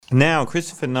Now,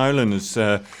 Christopher Nolan has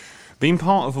been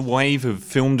part of a wave of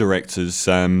film directors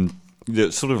that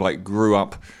sort of like grew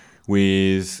up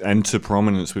with and to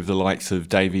prominence with the likes of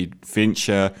David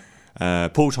Fincher.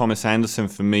 Paul Thomas Anderson,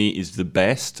 for me, is the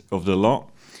best of the lot.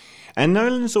 And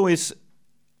Nolan's always...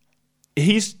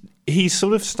 He's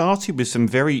sort of started with some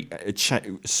very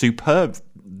superb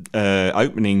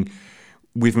opening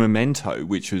with Memento,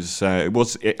 which was it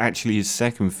was actually his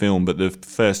second film, but the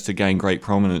first to gain great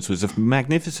prominence, was a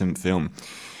magnificent film.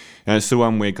 It's the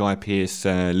one where Guy Pearce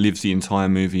lives the entire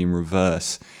movie in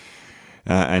reverse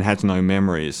and has no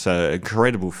memory. It's an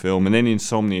incredible film. And then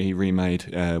Insomnia he remade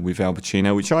with Al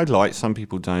Pacino, which I'd like, some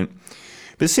people don't.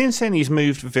 But since then he's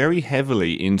moved very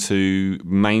heavily into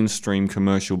mainstream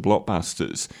commercial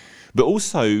blockbusters, but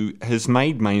also has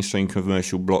made mainstream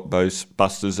commercial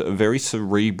blockbusters that are very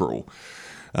cerebral.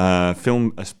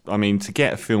 Film. I mean, to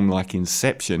get a film like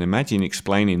Inception, imagine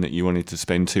explaining that you wanted to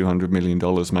spend $200 million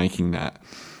making that.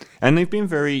 And they've been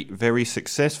very, very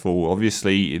successful.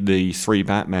 Obviously, the three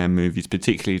Batman movies,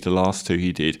 particularly the last two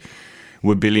he did,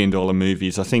 were billion-dollar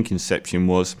movies. I think Inception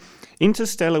was.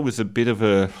 Interstellar was a bit of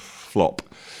a flop.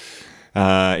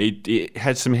 It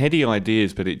had some heady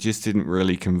ideas, but it just didn't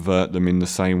really convert them in the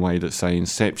same way that, say,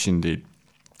 Inception did.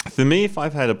 For me, if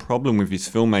I've had a problem with his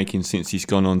filmmaking since he's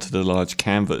gone onto the large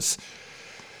canvas,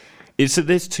 it's that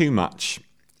there's too much.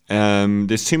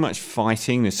 There's too much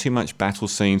fighting, there's too much battle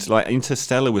scenes. Like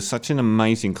Interstellar was such an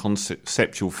amazing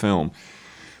conceptual film,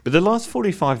 but the last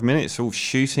 45 minutes are all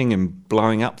shooting and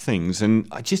blowing up things, and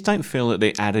I just don't feel that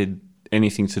they added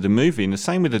anything to the movie. And the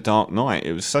same with The Dark Knight.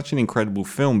 It was such an incredible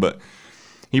film, but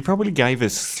he probably gave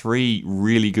us 3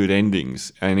 really good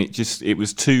endings, and it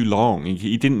was too long.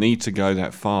 He didn't need to go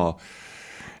that far.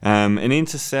 And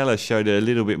Interstellar showed a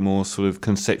little bit more sort of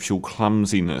conceptual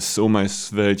clumsiness,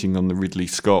 almost verging on the Ridley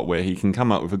Scott, where he can come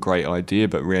up with a great idea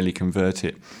but rarely convert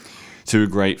it to a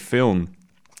great film.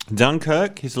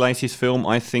 Dunkirk, his latest film,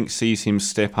 I think sees him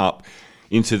step up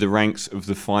into the ranks of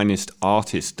the finest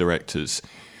artist directors,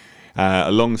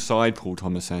 alongside Paul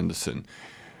Thomas Anderson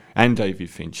and David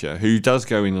Fincher, who does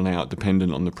go in and out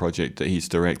dependent on the project that he's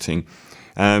directing.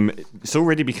 It's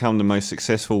already become the most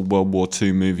successful World War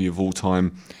II movie of all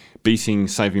time, beating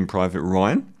Saving Private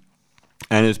Ryan,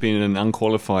 and has been an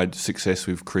unqualified success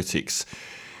with critics.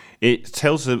 It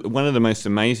tells one of the most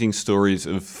amazing stories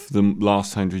of the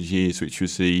last 100 years, which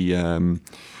was the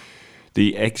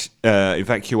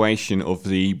evacuation of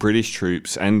the British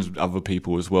troops and other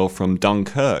people as well from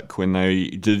Dunkirk, when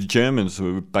the Germans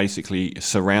were basically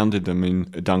surrounded them in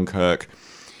Dunkirk,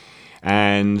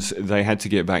 and they had to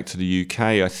get back to the UK.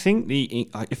 I think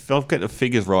if I've got the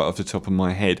figures right off the top of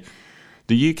my head,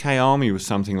 the UK army was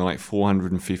something like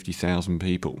 450,000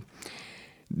 people.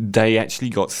 They actually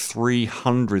got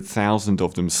 300,000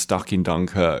 of them stuck in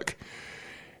Dunkirk.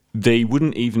 They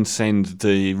wouldn't even send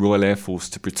the Royal Air Force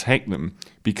to protect them,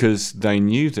 because they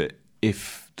knew that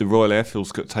if the Royal Air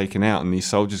Force got taken out and these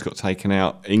soldiers got taken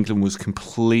out, England was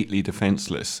completely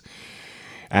defenceless.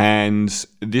 And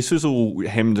this was all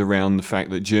hemmed around the fact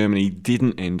that Germany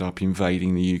didn't end up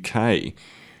invading the UK,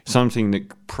 something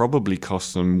that probably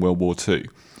cost them World War II.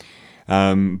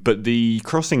 But the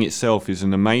crossing itself is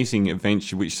an amazing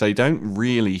adventure, which they don't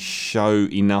really show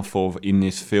enough of in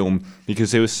this film,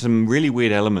 because there was some really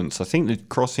weird elements. I think the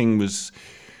crossing was...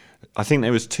 I think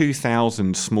there was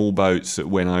 2,000 small boats that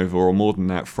went over, or more than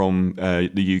that, from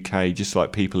the UK, just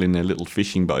like people in their little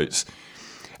fishing boats.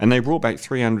 And they brought back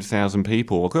 300,000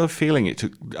 people. I've got a feeling it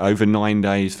took over 9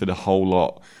 days for the whole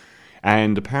lot.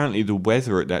 And apparently the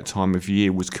weather at that time of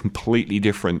year was completely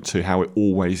different to how it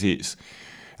always is.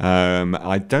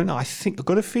 I don't know. I've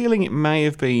got a feeling it may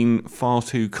have been far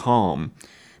too calm,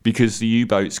 because the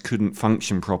U-boats couldn't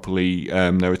function properly.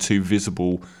 They were too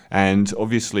visible, and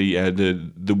obviously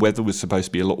the weather was supposed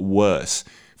to be a lot worse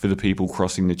for the people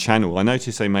crossing the channel. I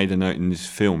noticed they made a note in this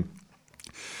film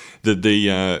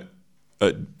that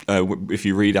if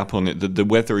you read up on it, the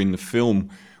weather in the film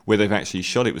where they've actually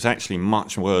shot it was actually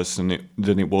much worse than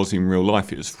it was in real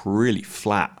life. It was really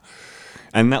flat.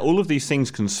 And that all of these things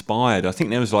conspired. I think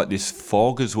there was like this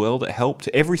fog as well that helped.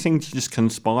 Everything just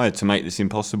conspired to make this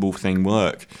impossible thing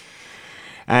work.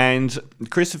 And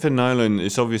Christopher Nolan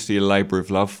is obviously a labour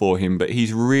of love for him, but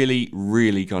he's really,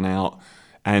 really gone out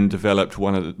and developed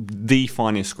one of the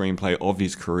finest screenplay of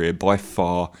his career by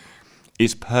far.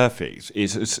 It's perfect.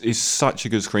 It's such a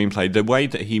good screenplay. The way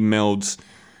that he melds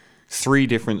 3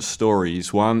 different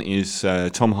stories. One is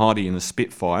Tom Hardy in the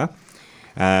Spitfire,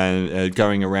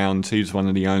 going around, who's one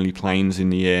of the only planes in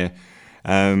the air.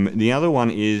 The other one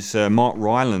is Mark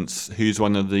Rylance, who's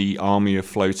one of the army of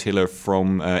flotilla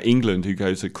from England, who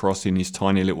goes across in his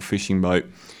tiny little fishing boat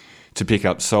to pick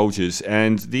up soldiers.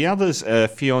 And the others,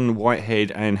 Fionn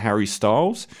Whitehead and Harry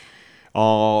Styles,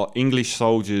 are English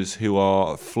soldiers who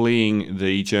are fleeing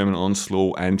the German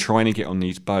onslaught and trying to get on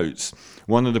these boats.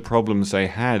 One of the problems they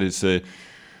had is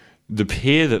the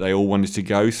pier that they all wanted to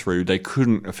go through, they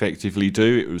couldn't effectively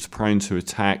do. It was prone to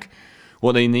attack.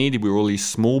 What they needed were all these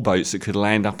small boats that could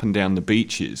land up and down the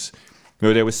beaches.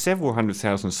 Well, there were several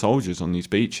 100,000 soldiers on these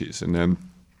beaches, and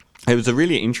it's a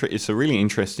really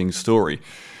interesting story.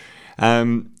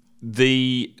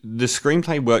 The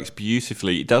screenplay works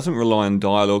beautifully. It doesn't rely on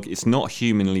dialogue. It's not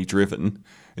humanly driven.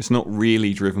 It's not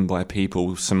really driven by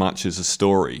people so much as a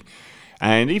story.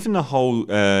 And even the whole,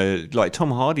 like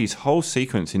Tom Hardy's whole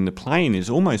sequence in the plane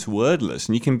is almost wordless,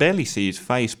 and you can barely see his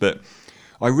face. But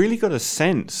I really got a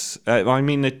sense.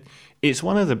 It's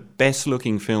one of the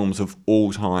best-looking films of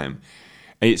all time.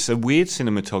 It's a weird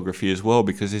cinematography as well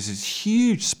because there's this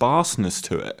huge sparseness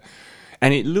to it.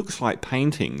 And it looks like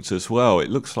paintings as well. It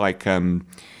looks like,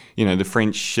 the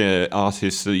French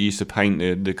artists that used to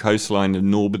paint the coastline of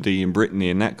Normandy and Brittany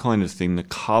and that kind of thing. The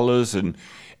colours and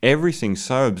everything's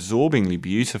so absorbingly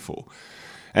beautiful.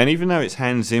 And even though it's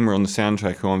Hans Zimmer on the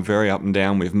soundtrack, who I'm very up and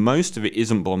down with, most of it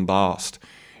isn't bombast.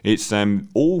 It's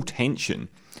all tension.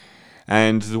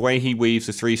 And the way he weaves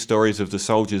the three stories of the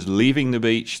soldiers leaving the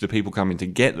beach, the people coming to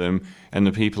get them, and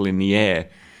the people in the air,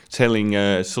 telling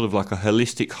sort of like a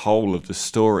holistic whole of the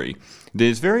story.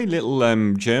 There's very little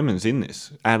Germans in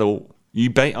this at all.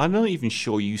 I'm not even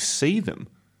sure you see them.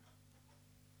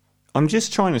 I'm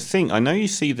just trying to think. I know you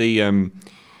see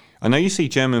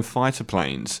German fighter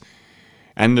planes,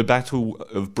 and the Battle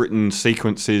of Britain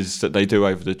sequences that they do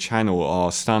over the Channel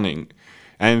are stunning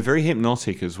and very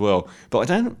hypnotic as well.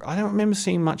 But I don't remember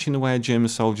seeing much in the way of German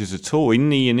soldiers at all. In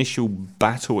the initial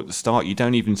battle at the start, you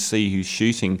don't even see who's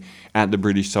shooting at the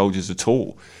British soldiers at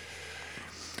all.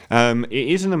 It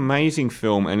is an amazing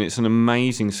film, and it's an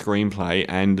amazing screenplay,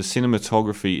 and the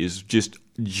cinematography is just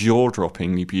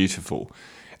jaw-droppingly beautiful.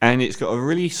 And it's got a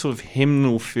really sort of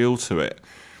hymnal feel to it.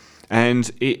 And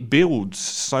it builds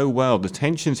so well. The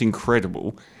tension's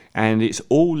incredible. And it's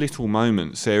all little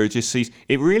moments. There are just these.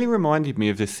 It really reminded me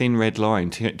of The Thin Red Line,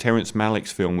 Terrence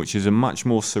Malick's film, which is a much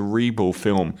more cerebral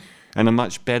film and a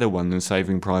much better one than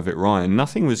Saving Private Ryan.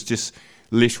 Nothing was just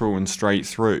literal and straight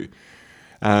through.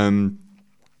 For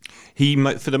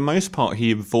the most part,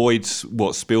 he avoids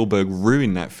what Spielberg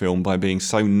ruined that film by being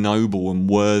so noble and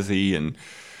worthy and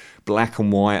black and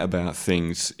white about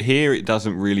things. Here, it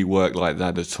doesn't really work like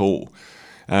that at all.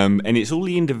 And it's all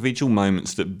the individual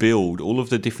moments that build, all of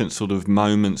the different sort of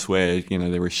moments where,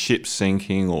 there are ships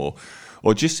sinking or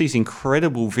just these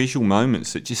incredible visual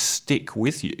moments that just stick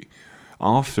with you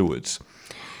afterwards.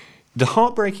 The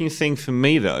heartbreaking thing for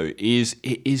me, though, is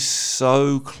it is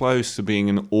so close to being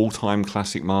an all-time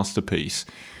classic masterpiece.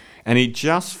 And it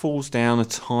just falls down a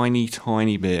tiny,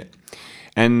 tiny bit.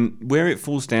 And where it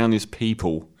falls down is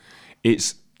people.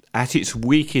 It's at its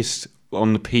weakest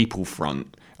on the people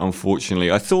front.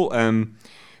 Unfortunately, I thought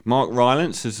Mark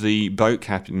Rylance as the boat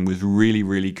captain was really,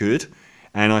 really good,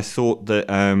 and I thought that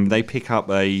they pick up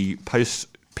a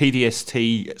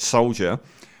post-PDST soldier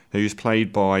who's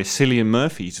played by Cillian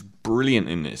Murphy. He's brilliant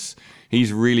in this.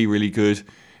 He's really, really good,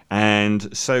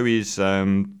 and so is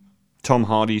Tom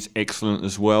Hardy's excellent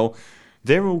as well.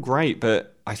 They're all great,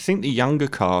 but I think the younger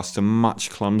cast are much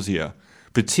clumsier,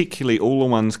 particularly all the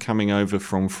ones coming over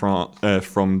from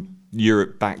from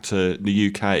Europe back to the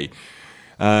UK.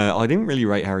 I didn't really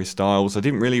rate Harry Styles. I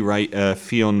didn't really rate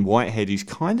Fionn Whitehead. He's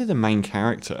kind of the main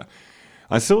character.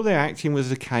 I thought their acting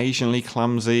was occasionally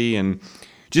clumsy and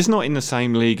just not in the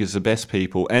same league as the best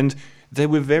people. And they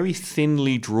were very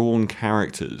thinly drawn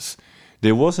characters.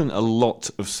 There wasn't a lot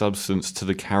of substance to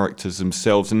the characters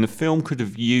themselves, and the film could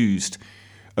have used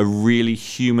a really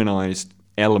humanized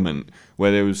element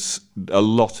where there was a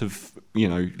lot of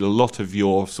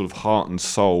your sort of heart and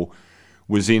soul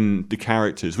was in the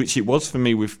characters, which it was for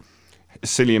me with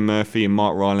Cillian Murphy and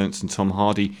Mark Rylance and Tom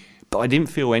Hardy, but I didn't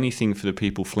feel anything for the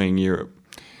people fleeing Europe.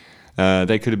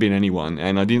 They could have been anyone,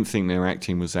 and I didn't think their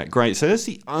acting was that great. So that's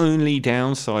the only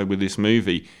downside with this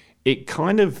movie. It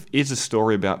kind of is a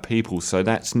story about people, so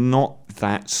that's not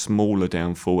that small a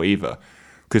downfall either,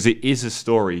 because it is a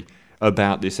story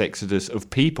about this exodus of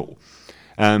people.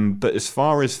 But as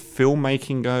far as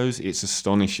filmmaking goes, it's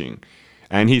astonishing,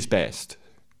 and his best,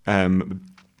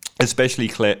 especially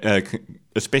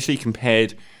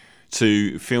compared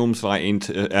to films like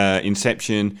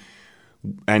Inception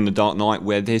and The Dark Knight,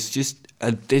 where there's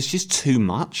just too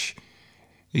much.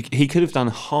 He could have done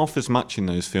half as much in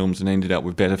those films and ended up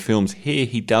with better films. Here,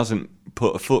 he doesn't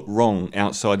put a foot wrong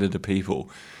outside of the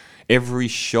people. Every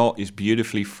shot is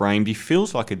beautifully framed. He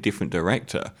feels like a different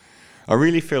director. I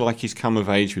really feel like he's come of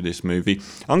age with this movie.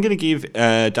 I'm going to give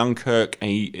Dunkirk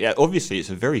obviously it's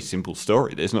a very simple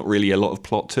story. There's not really a lot of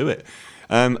plot to it.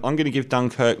 I'm going to give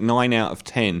Dunkirk 9 out of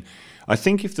 10. I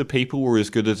think if the people were as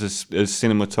good as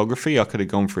cinematography, I could have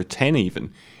gone for a 10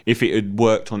 even, if it had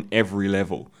worked on every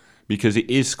level, because it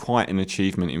is quite an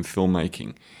achievement in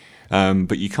filmmaking.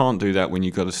 But you can't do that when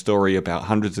you've got a story about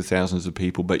hundreds of thousands of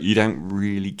people, but you don't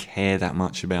really care that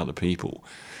much about the people.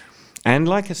 And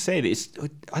like I said,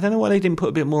 I don't know why they didn't put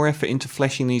a bit more effort into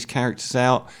fleshing these characters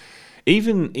out.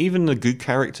 Even the good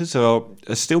characters are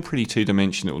still pretty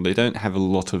two-dimensional. They don't have a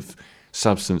lot of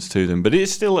substance to them, but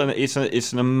it's still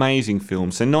it's an amazing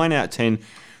film. So 9 out of 10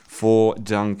 for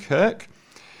Dunkirk.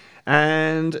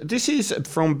 And this is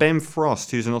from Ben Frost,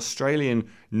 who's an Australian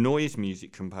noise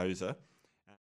music composer.